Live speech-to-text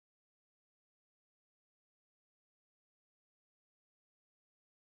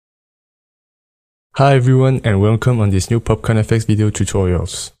Hi everyone and welcome on this new PopcornFX video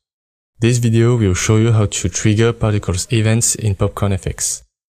tutorials. This video will show you how to trigger particles events in PopcornFX.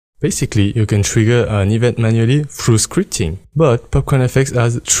 Basically, you can trigger an event manually through scripting, but PopcornFX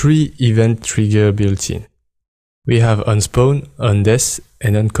has 3 event trigger built-in. We have onSpawn, onDeath,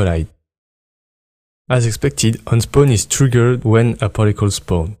 and onCollide. As expected, onSpawn is triggered when a particle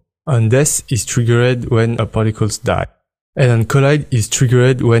spawns. onDeath is triggered when a particle dies. And onCollide is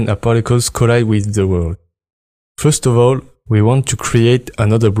triggered when a particles collide with the world. First of all, we want to create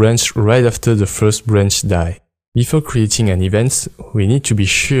another branch right after the first branch dies. Before creating an event, we need to be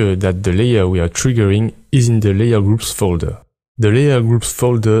sure that the layer we are triggering is in the layer groups folder. The layer groups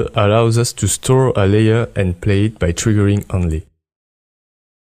folder allows us to store a layer and play it by triggering only.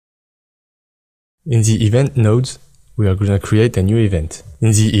 In the event nodes, we are going to create a new event.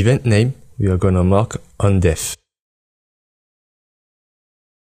 In the event name, we are going to mark onDeath.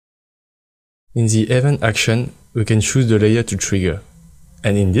 In the event action, we can choose the layer to trigger.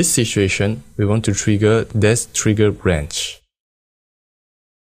 And in this situation, we want to trigger Death Trigger branch.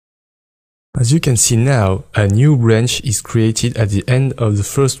 As you can see now, a new branch is created at the end of the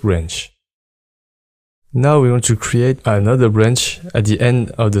first branch. Now we want to create another branch at the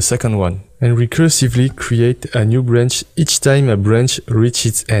end of the second one, and recursively create a new branch each time a branch reaches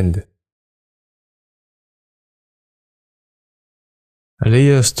its end. A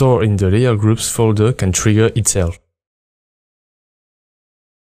layer stored in the layer groups folder can trigger itself.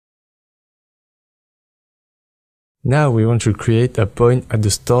 Now we want to create a point at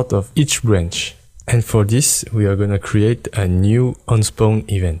the start of each branch. And for this, we are going to create a new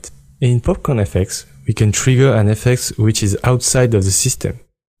onSpawn event. In PopcornFX, we can trigger an effect which is outside of the system.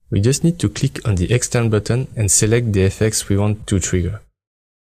 We just need to click on the extend button and select the effects we want to trigger.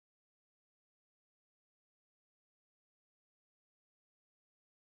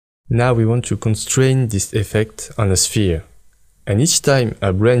 Now we want to constrain this effect on a sphere. And each time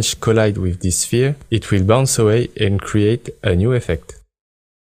a branch collides with this sphere, it will bounce away and create a new effect.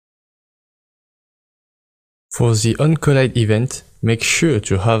 For the onCollide event, make sure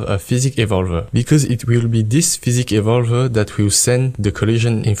to have a physics evolver, because it will be this physics evolver that will send the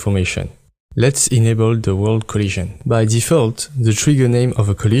collision information. Let's enable the world collision. By default, the trigger name of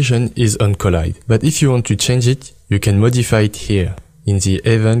a collision is onCollide, but if you want to change it, you can modify it here, in the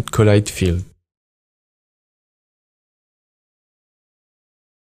event collide field.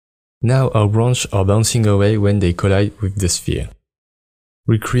 Now our branches are bouncing away when they collide with the sphere.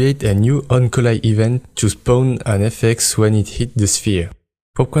 We create a new onCollide event to spawn an FX when it hits the sphere.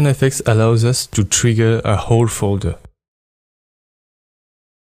 PopcornFX allows us to trigger a whole folder.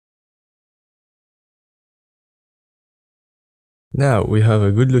 Now we have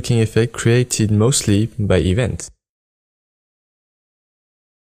a good looking effect created mostly by event.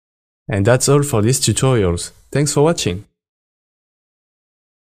 And that's all for these tutorials. Thanks for watching.